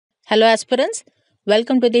Hello aspirants,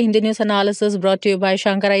 welcome to the Hindi News Analysis brought to you by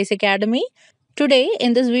Shankar Academy. Today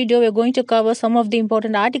in this video we are going to cover some of the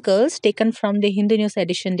important articles taken from the Hindi News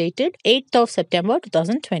edition dated 8th of September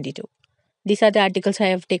 2022. These are the articles I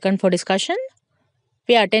have taken for discussion.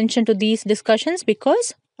 Pay attention to these discussions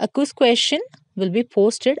because a quiz question will be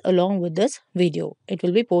posted along with this video. It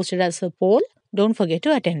will be posted as a poll. Don't forget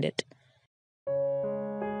to attend it.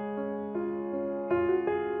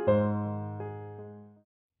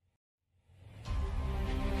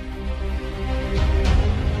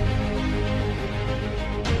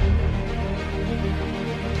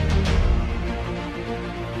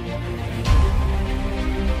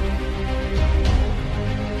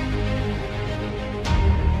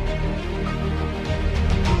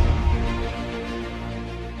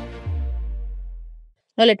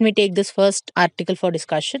 Now let me take this first article for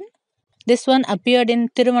discussion. This one appeared in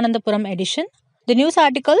Thiruvananthapuram edition. The news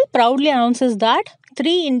article proudly announces that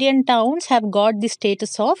 3 Indian towns have got the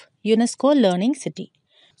status of UNESCO Learning City.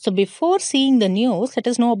 So before seeing the news, let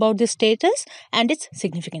us know about this status and its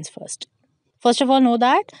significance first. First of all, know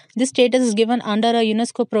that this status is given under a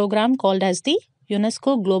UNESCO program called as the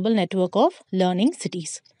UNESCO Global Network of Learning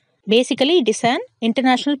Cities. Basically, it is an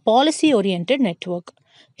international policy-oriented network.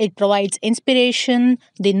 It provides inspiration,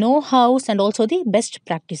 the know-how and also the best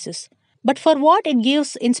practices. But for what it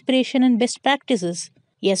gives inspiration and best practices?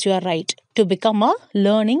 Yes, you are right, to become a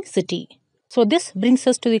learning city. So this brings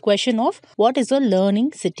us to the question of what is a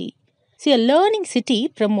learning city? See, a learning city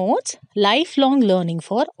promotes lifelong learning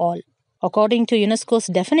for all. According to UNESCO's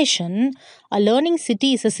definition, a learning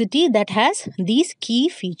city is a city that has these key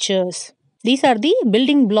features. These are the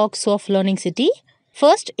building blocks of learning city.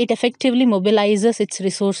 First, it effectively mobilizes its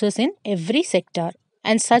resources in every sector,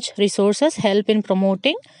 and such resources help in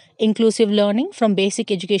promoting inclusive learning from basic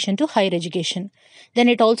education to higher education. Then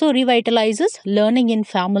it also revitalizes learning in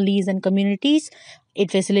families and communities.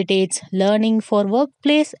 It facilitates learning for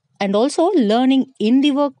workplace and also learning in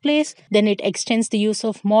the workplace. Then it extends the use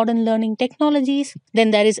of modern learning technologies.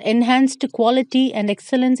 Then there is enhanced quality and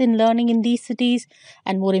excellence in learning in these cities.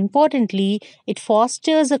 And more importantly, it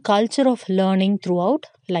fosters a culture of learning throughout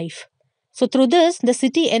life. So through this, the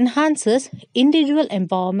city enhances individual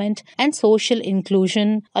empowerment and social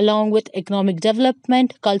inclusion along with economic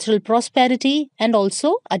development, cultural prosperity, and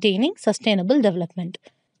also attaining sustainable development.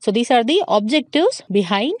 So these are the objectives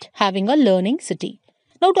behind having a learning city.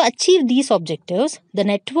 Now, to achieve these objectives, the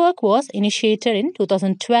network was initiated in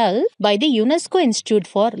 2012 by the UNESCO Institute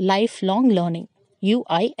for Lifelong Learning,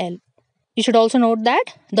 UIL. You should also note that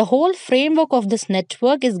the whole framework of this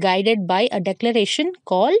network is guided by a declaration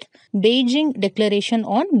called Beijing Declaration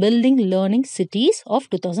on Building Learning Cities of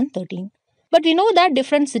 2013. But we know that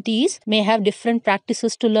different cities may have different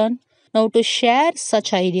practices to learn. Now, to share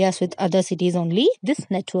such ideas with other cities only, this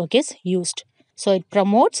network is used. So it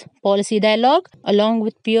promotes policy dialogue along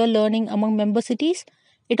with peer learning among member cities.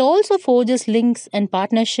 It also forges links and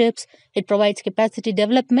partnerships. It provides capacity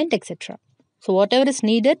development, etc. So whatever is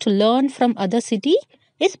needed to learn from other city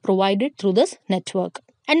is provided through this network.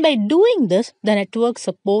 And by doing this, the network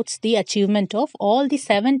supports the achievement of all the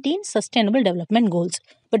 17 Sustainable Development Goals.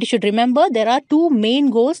 But you should remember there are 2 main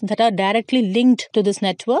goals that are directly linked to this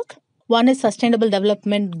network. One is Sustainable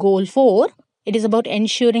Development Goal 4. It is about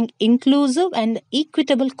ensuring inclusive and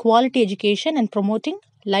equitable quality education and promoting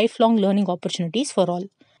lifelong learning opportunities for all.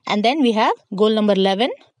 And then we have goal number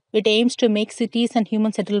 11. It aims to make cities and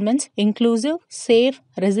human settlements inclusive, safe,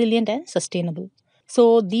 resilient and sustainable.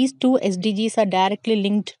 So these 2 SDGs are directly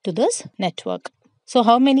linked to this network. So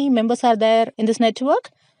how many members are there in this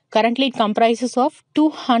network? Currently it comprises of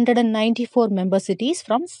 294 member cities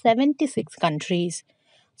from 76 countries.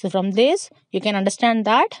 So from this, you can understand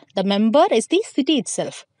that the member is the city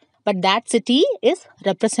itself. But that city is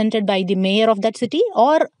represented by the mayor of that city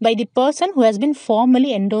or by the person who has been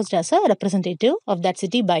formally endorsed as a representative of that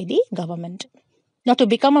city by the government. Now, to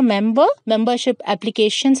become a member, membership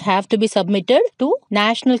applications have to be submitted to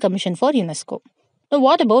National Commission for UNESCO. Now,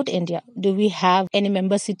 what about India? Do we have any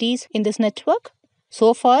member cities in this network?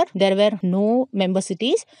 So far, there were no member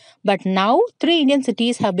cities, but now 3 Indian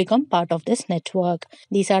cities have become part of this network.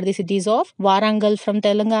 These are the cities of Warangal from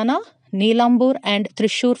Telangana, Nilambur and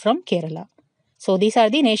Thrissur from Kerala. So these are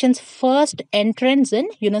the nation's first entrants in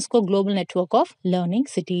UNESCO Global Network of Learning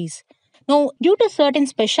Cities. Now, due to certain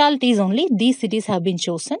specialties only, these cities have been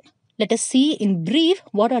chosen. Let us see in brief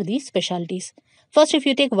what are these specialties. First, if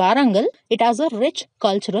you take Warangal, it has a rich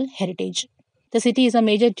cultural heritage. The city is a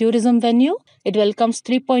major tourism venue. It welcomes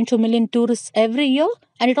 3.2 million tourists every year,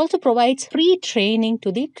 and it also provides free training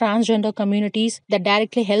to the transgender communities that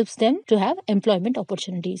directly helps them to have employment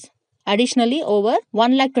opportunities. Additionally, over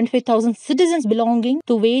 125,000 citizens belonging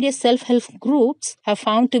to various self-help groups have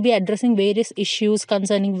found to be addressing various issues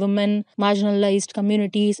concerning women, marginalized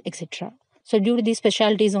communities, etc. So due to these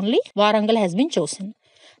specialities only, Warangal has been chosen.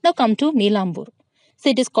 Now come to Nilambur. So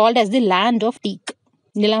it is called as the land of teak.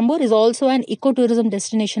 Nilambur is also an ecotourism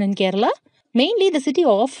destination in Kerala. Mainly, the city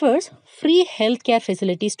offers free healthcare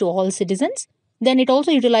facilities to all citizens. Then it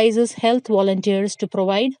also utilizes health volunteers to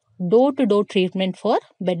provide door-to-door treatment for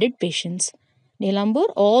bedded patients. Nilambur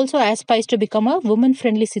also aspires to become a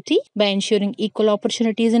women-friendly city by ensuring equal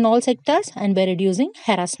opportunities in all sectors and by reducing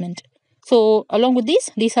harassment. So, along with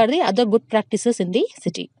these are the other good practices in the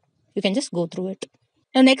city. You can just go through it.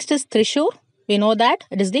 Now, next is Thrissur. We know that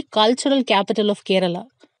it is the cultural capital of Kerala.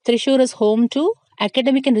 Thrissur is home to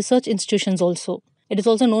academic and research institutions also. It is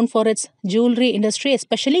also known for its jewelry industry,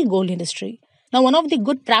 especially gold industry. Now, one of the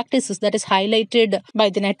good practices that is highlighted by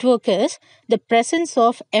the network is the presence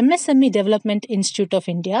of MSME Development Institute of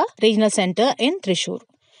India Regional Center in Thrissur.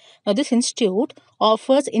 Now, this institute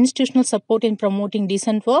offers institutional support in promoting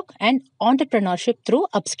decent work and entrepreneurship through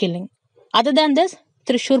upskilling. Other than this,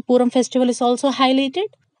 Thrissur Puram festival is also highlighted.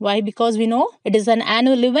 Why? Because we know it is an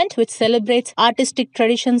annual event which celebrates artistic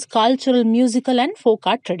traditions, cultural, musical and folk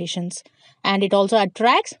art traditions. And it also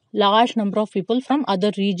attracts large number of people from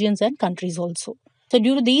other regions and countries also. So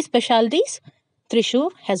due to these specialities, Thrissur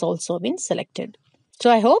has also been selected. So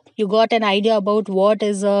I hope you got an idea about what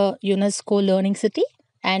is a UNESCO learning city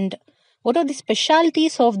and what are the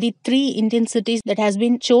specialities of the 3 Indian cities that has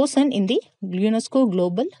been chosen in the UNESCO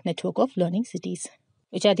Global Network of Learning Cities.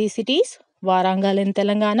 Which are these cities? Warangal in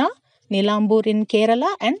Telangana, Nilambur in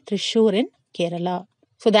Kerala and Thrissur in Kerala.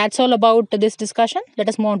 So that's all about this discussion. Let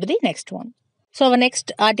us move on to the next one. So our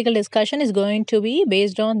next article discussion is going to be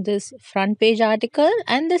based on this front page article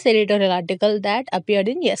and this editorial article that appeared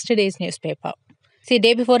in yesterday's newspaper. See,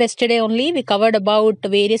 day before yesterday only, we covered about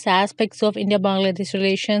various aspects of India-Bangladesh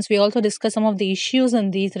relations. We also discussed some of the issues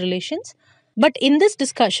in these relations. But in this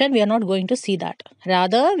discussion, we are not going to see that.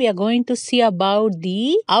 Rather, we are going to see about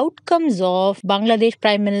the outcomes of Bangladesh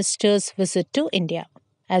Prime Minister's visit to India.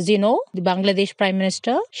 As you know, the Bangladesh Prime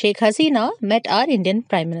Minister, Sheikh Hasina, met our Indian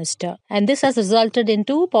Prime Minister. And this has resulted in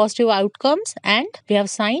 2 positive outcomes and we have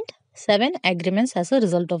signed 7 agreements as a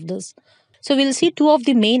result of this. So we'll see 2 of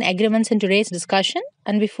the main agreements in today's discussion.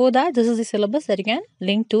 And before that, this is the syllabus that you can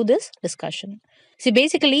link to this discussion. See,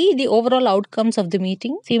 basically, the overall outcomes of the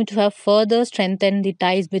meeting seem to have further strengthened the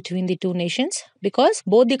ties between the 2 nations because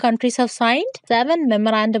both the countries have signed 7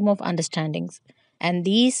 memorandum of understandings. And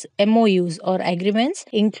these MOUs or agreements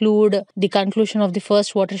include the conclusion of the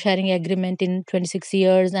first water sharing agreement in 26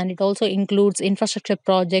 years and it also includes infrastructure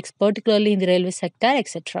projects, particularly in the railway sector,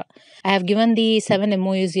 etc. I have given the 7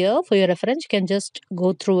 MOUs here for your reference. You can just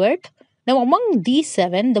go through it. Now, among these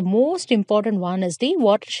 7, the most important one is the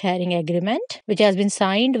water sharing agreement, which has been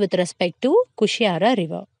signed with respect to Kushiara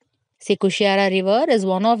River. See, Kushiara River is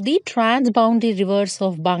one of the transboundary rivers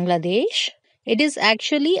of Bangladesh. It is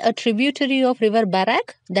actually a tributary of River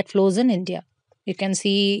Barak that flows in India. You can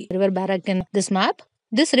see River Barak in this map.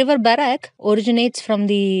 This River Barak originates from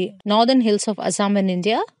the northern hills of Assam in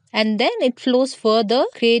India and then it flows further,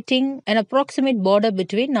 creating an approximate border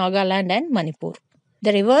between Nagaland and Manipur.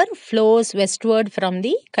 The river flows westward from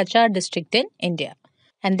the Kachar district in India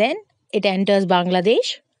and then it enters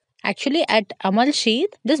Bangladesh. Actually, at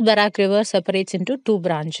Amalshid, this Barak River separates into 2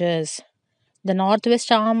 branches. The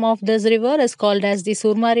northwest arm of this river is called as the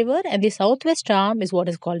Surma River and the southwest arm is what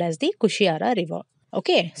is called as the Kushiara River.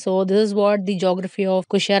 Okay, so this is what the geography of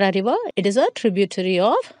Kushiara River. It is a tributary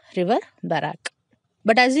of River Barak.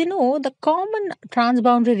 But as you know, the common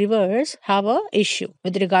transboundary rivers have a issue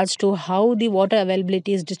with regards to how the water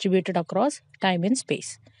availability is distributed across time and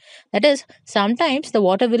space. That is, sometimes the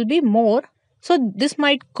water will be more, so this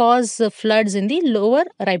might cause floods in the lower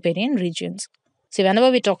riparian regions. See,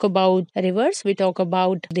 whenever we talk about rivers, we talk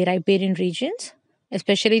about the riparian regions,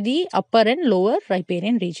 especially the upper and lower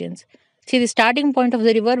riparian regions. See, the starting point of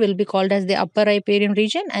the river will be called as the upper riparian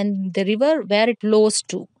region and the river where it flows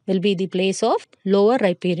to will be the place of lower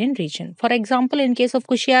riparian region. For example, in case of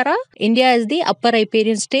Kushiara, India is the upper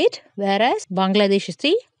riparian state, whereas Bangladesh is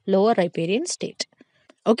the lower riparian state.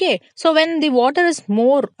 Okay, so when the water is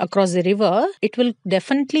more across the river, it will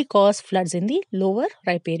definitely cause floods in the lower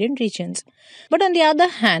riparian regions. But on the other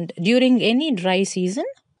hand, during any dry season,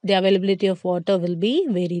 the availability of water will be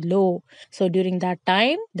very low. So during that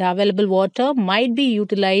time, the available water might be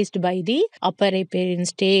utilized by the upper riparian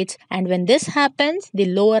states. And when this happens, the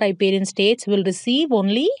lower riparian states will receive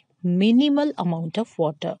only minimal amount of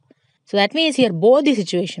water. So that means here both the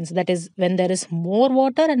situations, that is when there is more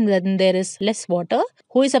water and when there is less water,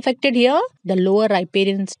 who is affected here? The lower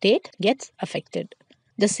riparian state gets affected.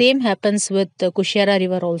 The same happens with the Kushiara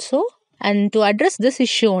river also. And to address this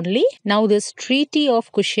issue only, now this Treaty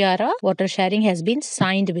of Kushiara water sharing has been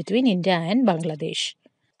signed between India and Bangladesh.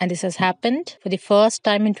 And this has happened for the first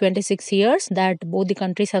time in 26 years that both the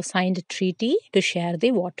countries have signed a treaty to share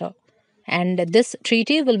the water. And this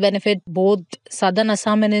treaty will benefit both southern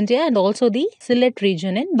Assam in India and also the Sylhet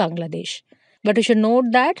region in Bangladesh. But we should note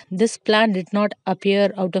that this plan did not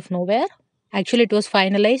appear out of nowhere. Actually, it was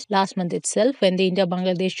finalized last month itself when the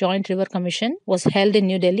India-Bangladesh Joint River Commission was held in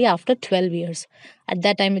New Delhi after 12 years. At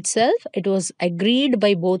that time itself, it was agreed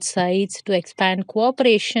by both sides to expand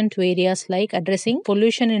cooperation to areas like addressing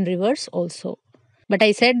pollution in rivers also. But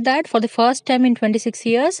I said that for the first time in 26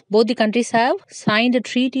 years, both the countries have signed a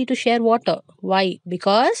treaty to share water. Why?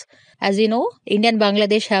 Because, as you know, India and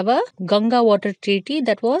Bangladesh have a Ganga water treaty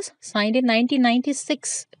that was signed in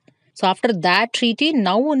 1996. So after that treaty,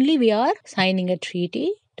 now only we are signing a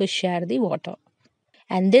treaty to share the water.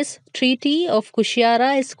 And this treaty of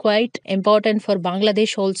Kushiara is quite important for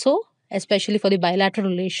Bangladesh also, especially for the bilateral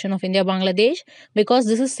relation of India-Bangladesh, because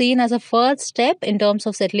this is seen as a first step in terms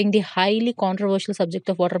of settling the highly controversial subject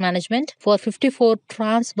of water management for 54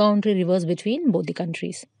 transboundary rivers between both the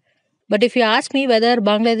countries. But if you ask me whether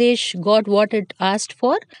Bangladesh got what it asked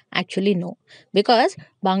for, actually no. Because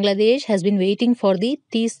Bangladesh has been waiting for the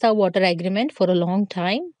Teesta water agreement for a long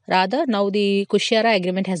time. Rather, now the Kushiara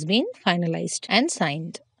agreement has been finalized and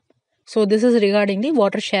signed. So this is regarding the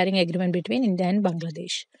water sharing agreement between India and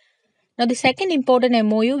Bangladesh. Now, the second important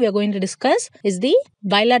MOU we are going to discuss is the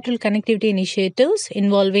bilateral connectivity initiatives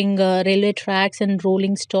involving railway tracks and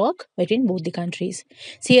rolling stock between both the countries.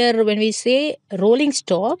 See here, when we say rolling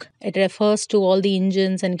stock, it refers to all the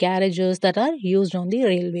engines and carriages that are used on the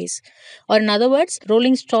railways. Or in other words,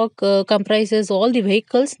 rolling stock comprises all the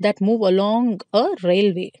vehicles that move along a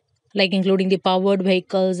railway, like including the powered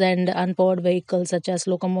vehicles and unpowered vehicles such as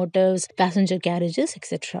locomotives, passenger carriages,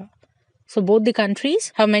 etc. So both the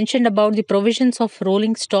countries have mentioned about the provisions of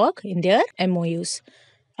rolling stock in their MOUs.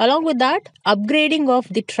 Along with that, upgrading of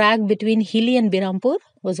the track between Hili and Birampur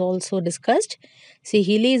was also discussed. See,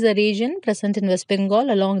 Hili is a region present in West Bengal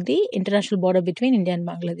along the international border between India and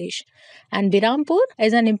Bangladesh. And Birampur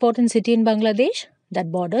is an important city in Bangladesh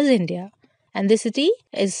that borders India. And this city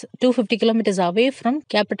is 250 kilometers away from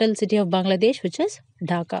capital city of Bangladesh, which is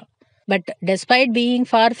Dhaka. But despite being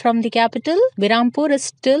far from the capital, Birampur is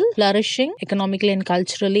still flourishing economically and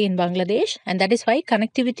culturally in Bangladesh, and that is why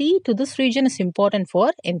connectivity to this region is important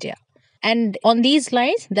for India. And on these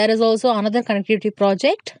lines, there is also another connectivity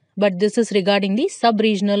project, but this is regarding the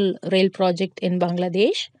sub-regional rail project in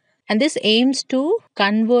Bangladesh. And this aims to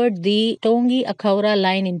convert the Tongi-Akhaura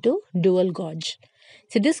line into dual gauge.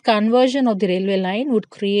 So this conversion of the railway line would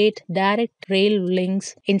create direct rail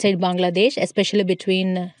links inside Bangladesh, especially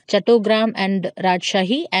between Chattogram and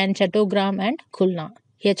Rajshahi and Chattogram and Khulna.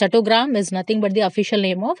 Here Chattogram is nothing but the official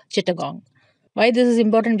name of Chittagong. Why this is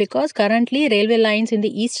important? Because currently railway lines in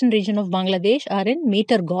the eastern region of Bangladesh are in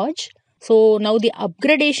meter gauge. So now the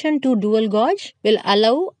upgradation to dual gauge will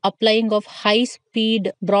allow applying of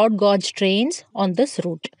high-speed broad gauge trains on this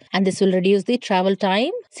route, and this will reduce the travel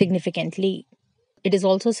time significantly. It is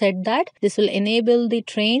also said that this will enable the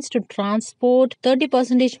trains to transport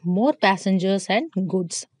 30% more passengers and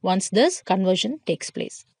goods once this conversion takes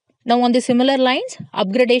place. Now, on the similar lines,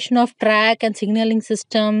 upgradation of track and signaling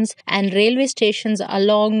systems and railway stations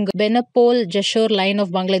along Benapole-Jashore line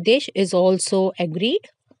of Bangladesh is also agreed.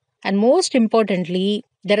 And most importantly,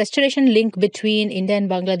 the restoration link between India and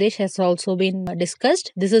Bangladesh has also been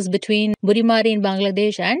discussed. This is between Burimari in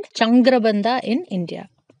Bangladesh and Changrabanda in India.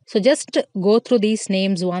 So just go through these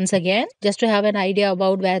names once again, just to have an idea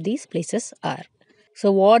about where these places are.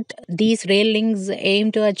 So what these rail links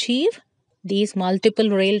aim to achieve? These multiple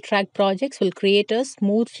rail track projects will create a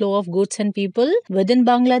smooth flow of goods and people within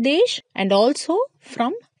Bangladesh and also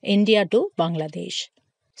from India to Bangladesh.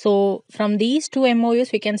 So from these two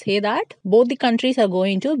MOUs, we can say that both the countries are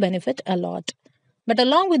going to benefit a lot. But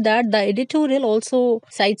along with that, the editorial also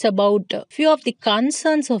cites about a few of the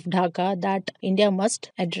concerns of Dhaka that India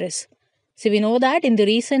must address. So we know that in the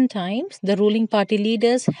recent times, the ruling party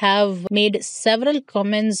leaders have made several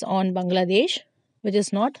comments on Bangladesh, which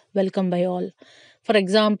is not welcome by all. For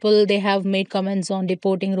example, they have made comments on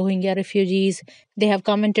deporting Rohingya refugees. They have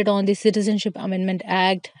commented on the Citizenship Amendment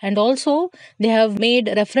Act. And also, they have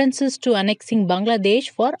made references to annexing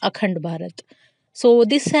Bangladesh for Akhand Bharat. So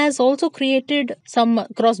this has also created some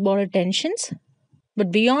cross-border tensions.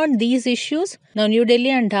 But beyond these issues, now New Delhi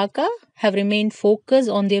and Dhaka have remained focused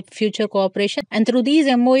on their future cooperation, and through these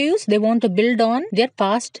MOUs, they want to build on their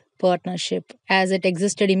past partnership as it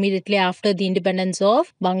existed immediately after the independence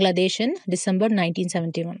of Bangladesh in December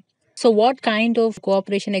 1971. So, what kind of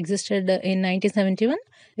cooperation existed in 1971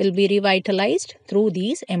 will be revitalized through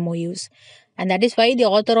these MOUs. And that is why the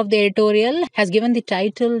author of the editorial has given the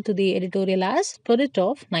title to the editorial as Spirit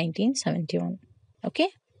of 1971. Okay.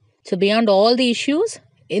 So, beyond all the issues,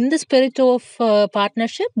 in the spirit of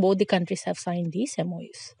partnership, both the countries have signed these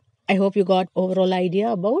MOUs. I hope you got overall idea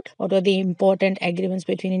about what are the important agreements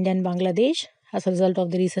between India and Bangladesh as a result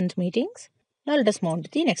of the recent meetings. Now let us move on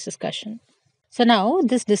to the next discussion. So now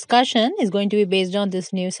this discussion is going to be based on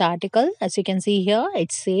this news article. As you can see here,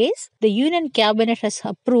 it says the Union Cabinet has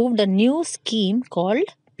approved a new scheme called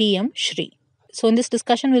PM SHRI. So in this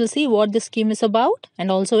discussion, we'll see what this scheme is about and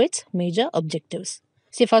also its major objectives.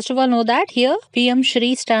 See, first of all, know that here PM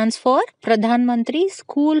SHRI stands for Pradhan Mantri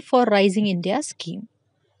School for Rising India scheme.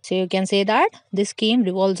 So you can say that this scheme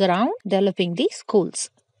revolves around developing the schools.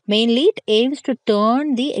 Mainly, it aims to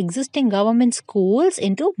turn the existing government schools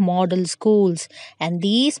into model schools. And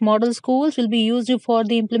these model schools will be used for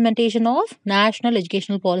the implementation of National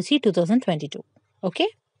Educational Policy 2022. Okay?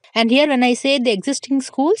 And here when I say the existing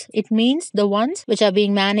schools, it means the ones which are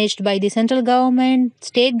being managed by the central government,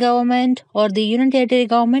 state government, or the union territory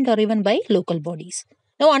government, or even by local bodies.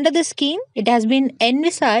 Now, under this scheme, it has been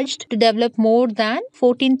envisaged to develop more than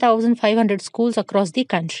 14,500 schools across the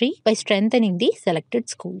country by strengthening the selected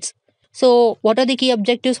schools. So, what are the key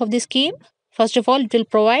objectives of this scheme? First of all, it will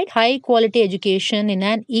provide high quality education in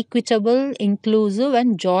an equitable, inclusive,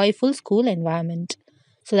 and joyful school environment.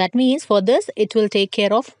 So that means for this, it will take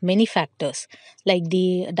care of many factors like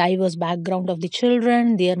the diverse background of the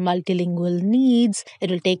children, their multilingual needs. It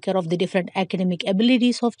will take care of the different academic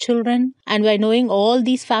abilities of children. And by knowing all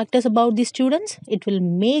these factors about the students, it will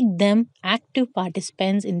make them active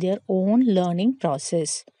participants in their own learning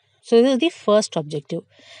process. So this is the first objective.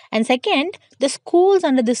 And second, the schools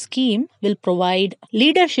under this scheme will provide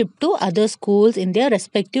leadership to other schools in their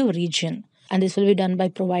respective region. And this will be done by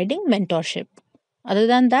providing mentorship. Other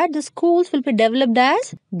than that, the schools will be developed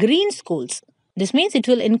as green schools. This means it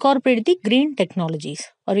will incorporate the green technologies,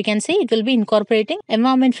 or we can say it will be incorporating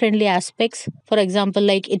environment friendly aspects. For example,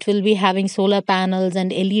 like it will be having solar panels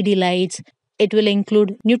and LED lights. It will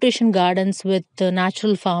include nutrition gardens with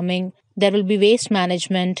natural farming. There will be waste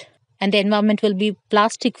management, and the environment will be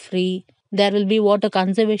plastic free. There will be water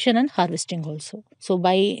conservation and harvesting also. So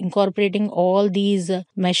by incorporating all these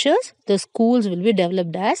measures, the schools will be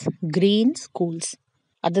developed as green schools.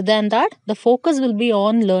 Other than that, the focus will be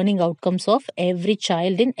on learning outcomes of every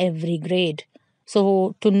child in every grade.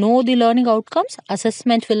 So to know the learning outcomes,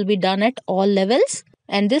 assessment will be done at all levels.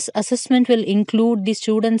 And this assessment will include the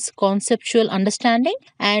students' conceptual understanding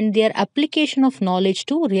and their application of knowledge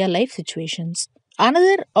to real life situations.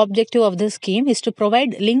 Another objective of this scheme is to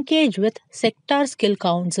provide linkage with sector skill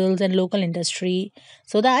councils and local industry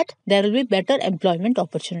so that there will be better employment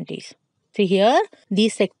opportunities. See here,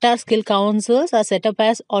 these sector skill councils are set up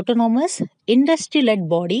as autonomous industry-led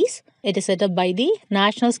bodies. It is set up by the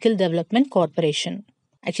National Skill Development Corporation.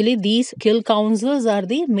 Actually, these skill councils are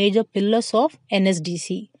the major pillars of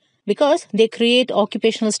NSDC. Because they create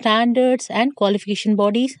occupational standards and qualification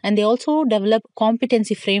bodies, and they also develop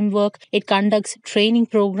competency framework. It conducts training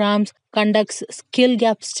programs, conducts skill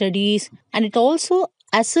gap studies, and it also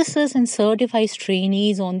assesses and certifies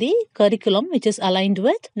trainees on the curriculum which is aligned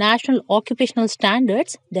with national occupational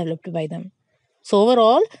standards developed by them. So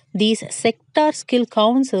overall, these sector skill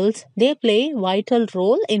councils, they play a vital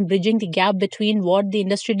role in bridging the gap between what the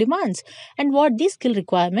industry demands and what the skill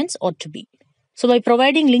requirements ought to be. So by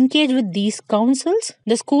providing linkage with these councils,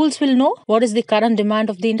 the schools will know what is the current demand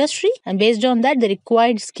of the industry, and based on that, the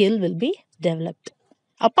required skill will be developed.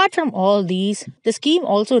 Apart from all these, the scheme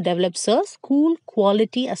also develops a school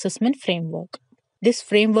quality assessment framework. This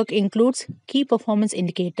framework includes key performance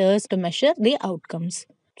indicators to measure the outcomes.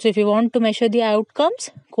 So if you want to measure the outcomes,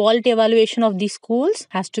 quality evaluation of these schools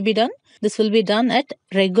has to be done. This will be done at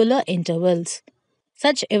regular intervals.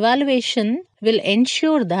 Such evaluation will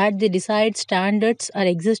ensure that the desired standards are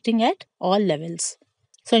existing at all levels.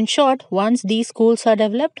 So in short, once these schools are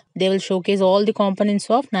developed, they will showcase all the components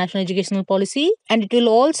of National Educational Policy, and it will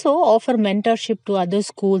also offer mentorship to other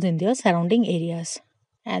schools in their surrounding areas.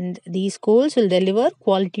 And these schools will deliver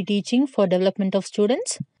quality teaching for development of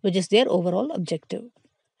students, which is their overall objective.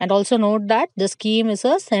 And also note that the scheme is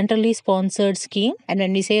a centrally sponsored scheme. And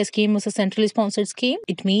when we say a scheme is a centrally sponsored scheme,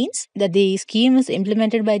 it means that the scheme is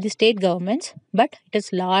implemented by the state governments, but it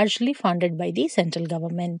is largely funded by the central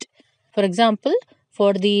government. For example,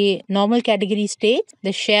 For the normal category states,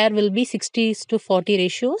 the share will be 60:40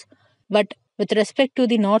 ratios. But with respect to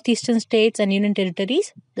the northeastern states and union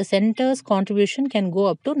territories, the center's contribution can go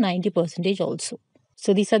up to 90% also.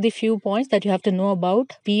 So these are the few points that you have to know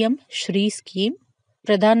about PM SHRI scheme,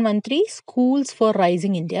 Pradhan Mantri Schools for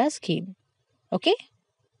Rising India scheme. Okay?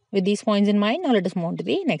 With these points in mind, now let us move on to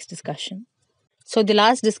the next discussion. So the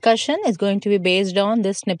last discussion is going to be based on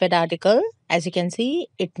this snippet article. As you can see,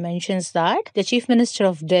 it mentions that the Chief Minister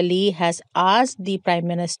of Delhi has asked the Prime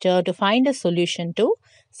Minister to find a solution to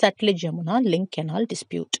Satluj-Yamuna link canal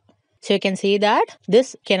dispute. So you can see that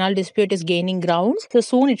this canal dispute is gaining grounds. So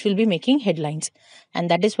soon it will be making headlines. And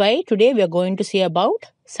that is why today we are going to see about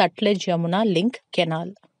Satluj-Yamuna link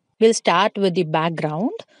canal. We'll start with the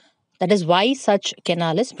background. That is why such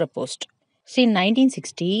canal is proposed. See, in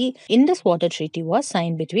 1960, Indus Water Treaty was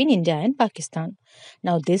signed between India and Pakistan.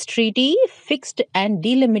 Now, this treaty fixed and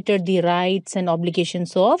delimited the rights and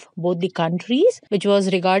obligations of both the countries, which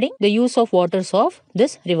was regarding the use of waters of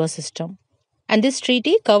this river system. And this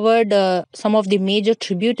treaty covered some of the major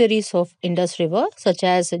tributaries of Indus River, such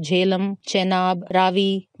as Jhelum, Chenab,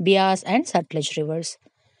 Ravi, Beas, and Satluj rivers.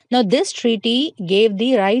 Now, this treaty gave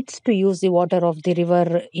the rights to use the water of the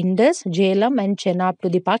river Indus, Jhelum and Chenab to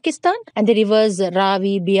the Pakistan and the rivers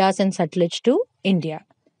Ravi, Beas and Satluj to India.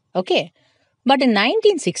 Okay. But in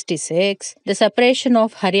 1966, the separation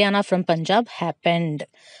of Haryana from Punjab happened.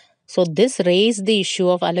 So, this raised the issue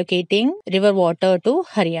of allocating river water to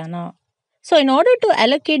Haryana. So, in order to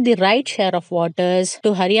allocate the right share of waters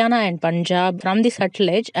to Haryana and Punjab from the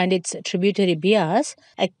Satluj and its tributary Beas,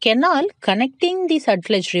 a canal connecting the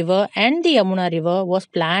Satluj River and the Yamuna River was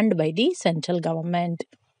planned by the central government.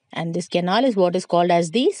 And this canal is what is called as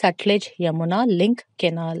the Satluj-Yamuna Link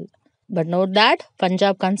Canal. But note that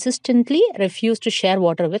Punjab consistently refused to share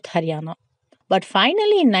water with Haryana. But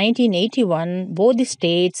finally, in 1981, both the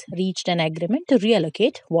states reached an agreement to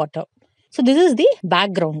reallocate water. So this is the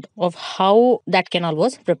background of how that canal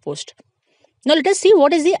was proposed. Now let us see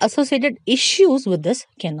what is the associated issues with this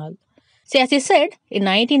canal. See, as I said, in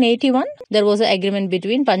 1981, there was an agreement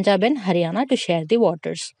between Punjab and Haryana to share the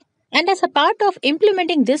waters. And as a part of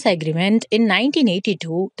implementing this agreement, in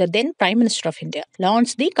 1982, the then Prime Minister of India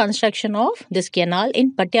launched the construction of this canal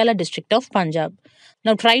in Patiala district of Punjab.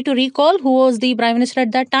 Now try to recall who was the Prime Minister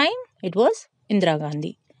at that time. It was Indira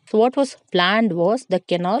Gandhi. So what was planned was the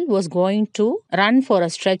canal was going to run for a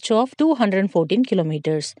stretch of 214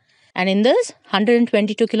 kilometers. And in this,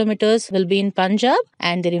 122 kilometers will be in Punjab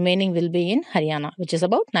and the remaining will be in Haryana, which is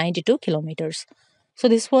about 92 kilometers. So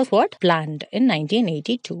this was what planned in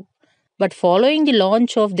 1982. But following the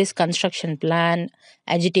launch of this construction plan,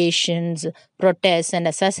 agitations, protests and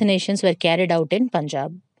assassinations were carried out in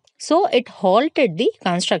Punjab. So it halted the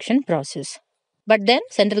construction process. But then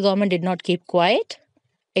central government did not keep quiet.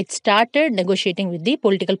 It started negotiating with the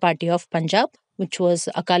political party of Punjab, which was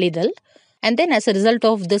Akali Dal. And then as a result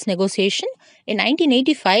of this negotiation, in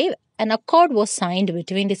 1985, an accord was signed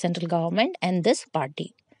between the central government and this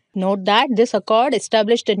party. Note that this accord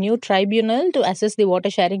established a new tribunal to assess the water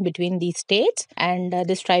sharing between these states. And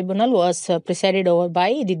this tribunal was presided over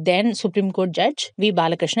by the then Supreme Court Judge V.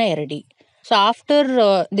 Balakrishna Eredi. So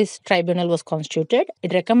after this tribunal was constituted,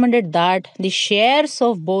 it recommended that the shares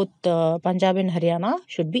of both Punjab and Haryana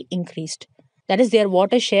should be increased. That is, their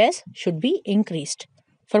water shares should be increased.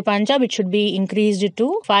 For Punjab, it should be increased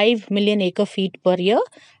to 5 million acre feet per year.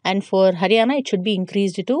 And for Haryana, it should be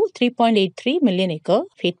increased to 3.83 million acre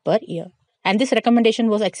feet per year. And this recommendation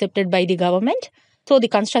was accepted by the government. So the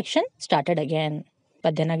construction started again.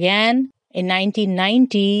 But then again, in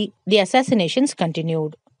 1990, the assassinations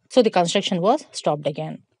continued. So the construction was stopped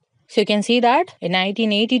again. So you can see that in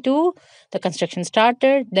 1982, the construction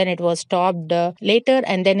started, then it was stopped later,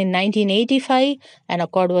 and then in 1985, an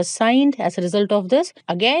accord was signed. As a result of this,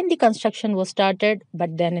 again the construction was started,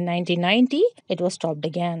 but then in 1990, it was stopped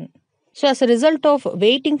again. So as a result of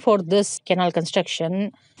waiting for this canal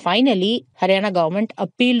construction, finally, Haryana government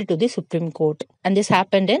appealed to the Supreme Court, and this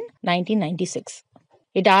happened in 1996.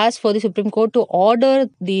 It asked for the Supreme Court to order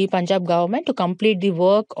the Punjab government to complete the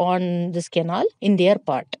work on this canal in their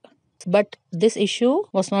part. But this issue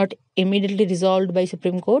was not immediately resolved by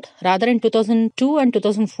Supreme Court. Rather, in 2002 and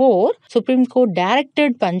 2004, Supreme Court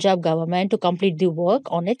directed Punjab government to complete the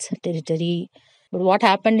work on its territory. But what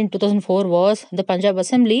happened in 2004 was the Punjab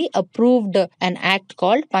Assembly approved an act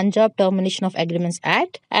called Punjab Termination of Agreements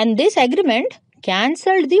Act, and this agreement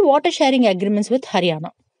cancelled the water sharing agreements with Haryana.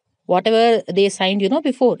 Whatever they signed,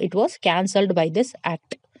 before, it was cancelled by this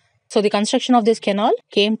act. So the construction of this canal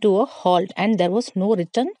came to a halt and there was no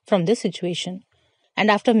return from this situation. And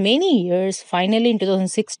after many years, finally in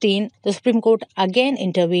 2016, the Supreme Court again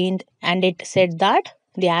intervened and it said that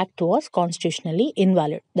the act was constitutionally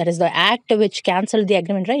invalid. That is the act which cancelled the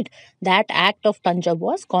agreement, right? That act of Punjab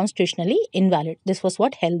was constitutionally invalid. This was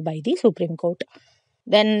what held by the Supreme Court.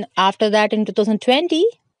 Then after that in 2020,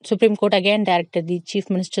 Supreme Court again directed the chief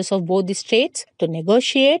ministers of both the states to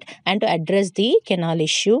negotiate and to address the canal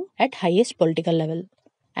issue at highest political level.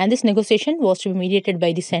 And this negotiation was to be mediated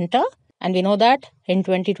by the center. And we know that in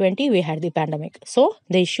 2020 we had the pandemic. So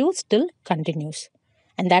the issue still continues.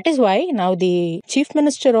 And that is why now the chief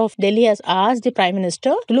minister of Delhi has asked the prime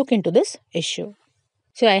minister to look into this issue.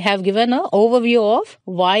 So I have given an overview of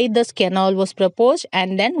why this canal was proposed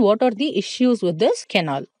and then what are the issues with this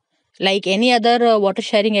canal. Like any other water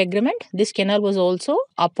sharing agreement, this canal was also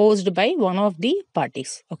opposed by one of the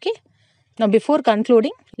parties. Okay. Now before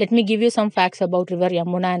concluding, let me give you some facts about River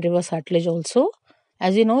Yamuna and River Satluj also.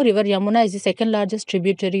 As you know, River Yamuna is the second largest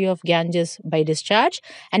tributary of Ganges by discharge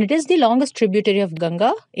and it is the longest tributary of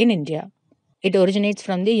Ganga in India. It originates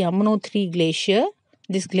from the Yamunotri glacier.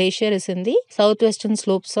 This glacier is in the southwestern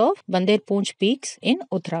slopes of Banderpunch peaks in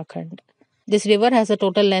Uttarakhand. This river has a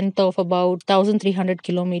total length of about 1300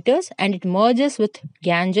 kilometers and it merges with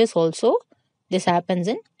Ganges also. This happens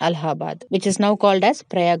in Allahabad, which is now called as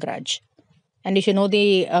Prayagraj. And if you know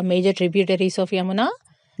the major tributaries of Yamuna,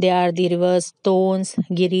 they are the rivers Tons,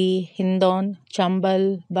 Giri, Hindon,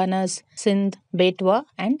 Chambal, Banas, Sindh, Betwa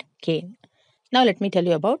and Ken. Now let me tell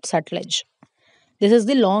you about Satluj. This is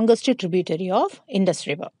the longest tributary of Indus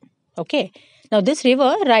River. Okay. Now this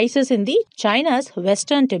river rises in the China's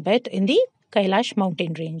western Tibet in the Kailash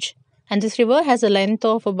mountain range. And this river has a length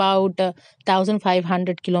of about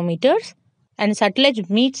 1500 kilometers. And Satluj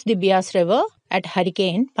meets the Bias River at Harike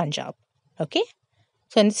in Punjab. Okay.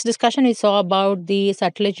 So in this discussion we saw about the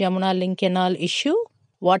Satluj Yamuna link canal issue,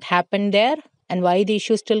 what happened there and why the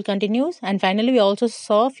issue still continues. And finally we also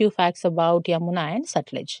saw a few facts about Yamuna and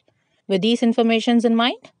Satluj. With these informations in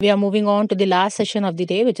mind, we are moving on to the last session of the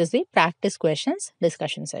day, which is the practice questions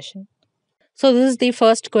discussion session. So this is the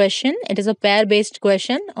first question. It is a pair-based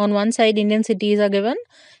question. On one side, Indian cities are given,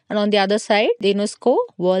 and on the other side, the UNESCO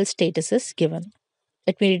world status is given.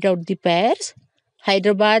 Let me read out the pairs.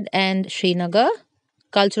 Hyderabad and Srinagar,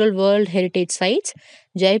 Cultural World Heritage Sites.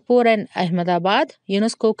 Jaipur and Ahmedabad,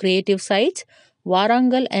 UNESCO Creative Sites.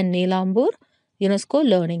 Warangal and Nilambur, UNESCO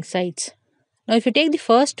Learning Sites. Now, if you take the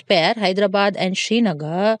first pair, Hyderabad and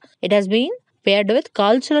Srinagar, it has been paired with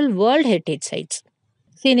Cultural World Heritage Sites.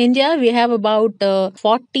 See, in India, we have about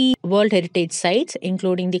 40 World Heritage Sites,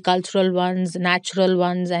 including the cultural ones, natural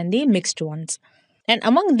ones, and the mixed ones. And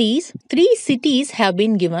among these, 3 cities have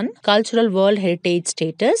been given Cultural World Heritage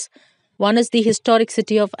status. One is the historic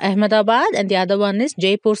city of Ahmedabad, and the other one is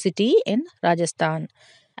Jaipur city in Rajasthan.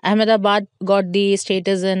 Ahmedabad got the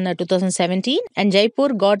status in 2017 and Jaipur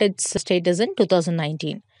got its status in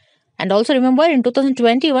 2019. And also remember in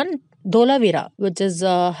 2021, Dholavira, which is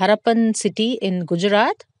a Harappan city in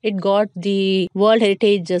Gujarat, it got the World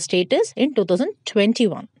Heritage status in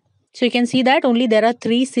 2021. So you can see that only there are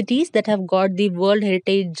 3 cities that have got the World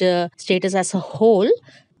Heritage status as a whole.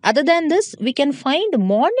 Other than this, we can find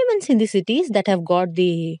monuments in the cities that have got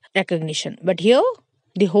the recognition. But here,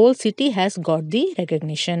 the whole city has got the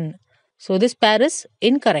recognition. So this pair is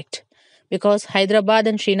incorrect because Hyderabad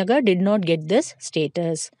and Srinagar did not get this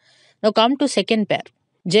status. Now come to second pair,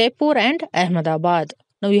 Jaipur and Ahmedabad.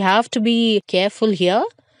 Now you have to be careful here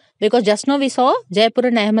because just now we saw Jaipur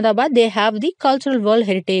and Ahmedabad, they have the Cultural World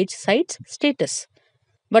Heritage Sites status.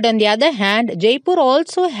 But on the other hand, Jaipur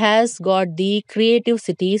also has got the Creative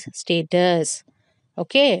Cities status.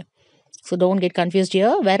 Okay. So don't get confused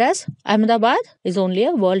here. Whereas Ahmedabad is only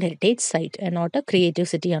a World Heritage Site and not a creative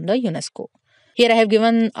city under UNESCO. Here I have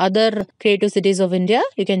given other creative cities of India.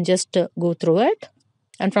 You can just go through it.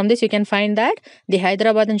 And from this you can find that the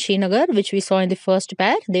Hyderabad and Srinagar, which we saw in the first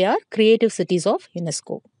pair, they are creative cities of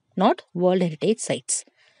UNESCO, not World Heritage Sites.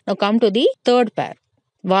 Now come to the third pair,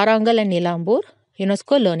 Warangal and Nilambur,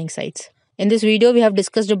 UNESCO Learning Sites. In this video we have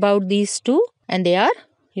discussed about these two and they are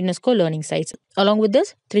UNESCO Learning Sites. Along with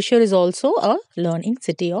this, Thrissur is also a learning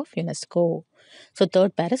city of UNESCO. So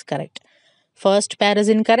third pair is correct. First pair is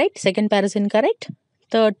incorrect. Second pair is incorrect.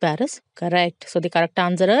 Third pair is correct. So the correct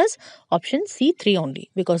answer is option C3 only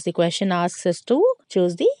because the question asks us to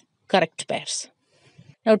choose the correct pairs.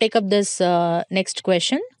 Now take up this next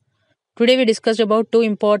question. Today we discussed about 2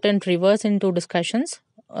 important rivers in 2 discussions.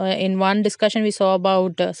 In one discussion we saw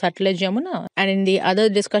about Satluj Yamuna and in the other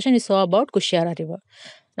discussion we saw about Kushiara River.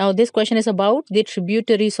 Now this question is about the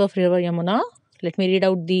tributaries of River Yamuna. Let me read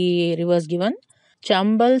out the rivers given.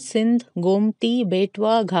 Chambal, Sindh, Gomti,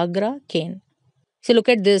 Betwa, Ghagra, Ken. So look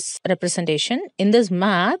at this representation. In this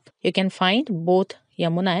map, you can find both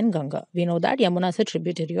Yamuna and Ganga. We know that Yamuna is a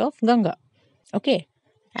tributary of Ganga. Okay.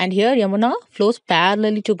 And here Yamuna flows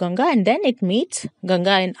parallelly to Ganga and then it meets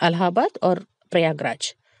Ganga in Allahabad or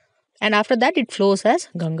Prayagraj. And after that, it flows as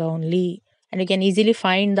Ganga only. And you can easily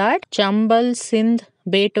find that Chambal, Sindh,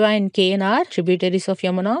 Betwa and Ken are tributaries of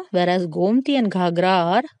Yamuna, whereas Gomti and Ghagra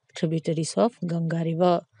are tributaries of Ganga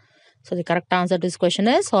river. So the correct answer to this question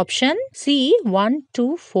is option C, 1,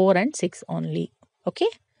 2, 4 and 6 only. Okay.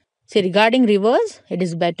 So regarding rivers, it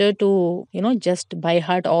is better to, just by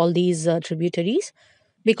heart all these tributaries,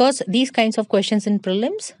 because these kinds of questions in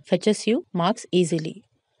prelims fetches you marks easily.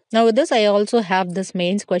 Now with this, I also have this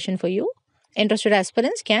mains question for you. Interested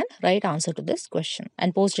aspirants can write answer to this question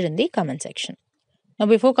and post it in the comment section. Now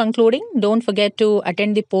before concluding, don't forget to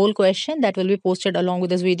attend the poll question that will be posted along with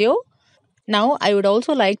this video. Now I would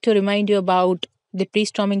also like to remind you about the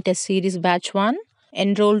pre-storming test series batch 1.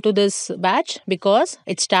 Enroll to this batch because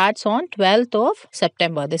it starts on 12th of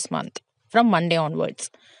September this month, from Monday onwards.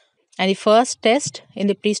 And the first test in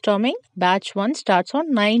the pre-storming batch 1 starts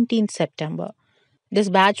on 19th September. This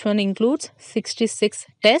batch 1 includes 66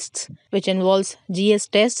 tests, which involves GS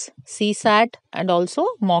tests, CSAT and also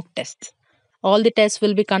mock tests. All the tests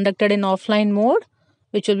will be conducted in offline mode,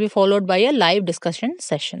 which will be followed by a live discussion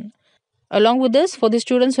session. Along with this, for the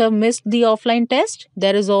students who have missed the offline test,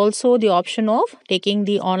 there is also the option of taking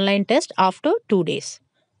the online test after 2 days.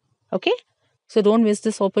 Okay? So don't miss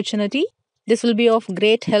this opportunity. This will be of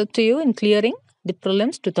great help to you in clearing the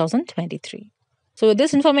prelims 2023. So with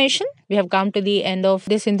this information, we have come to the end of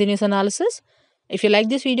this Hindi news analysis. If you like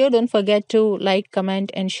this video, don't forget to like,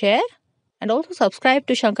 comment and share. And also subscribe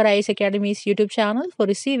to Shankar IAS Academy's YouTube channel for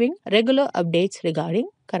receiving regular updates regarding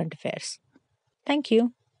current affairs. Thank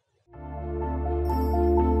you.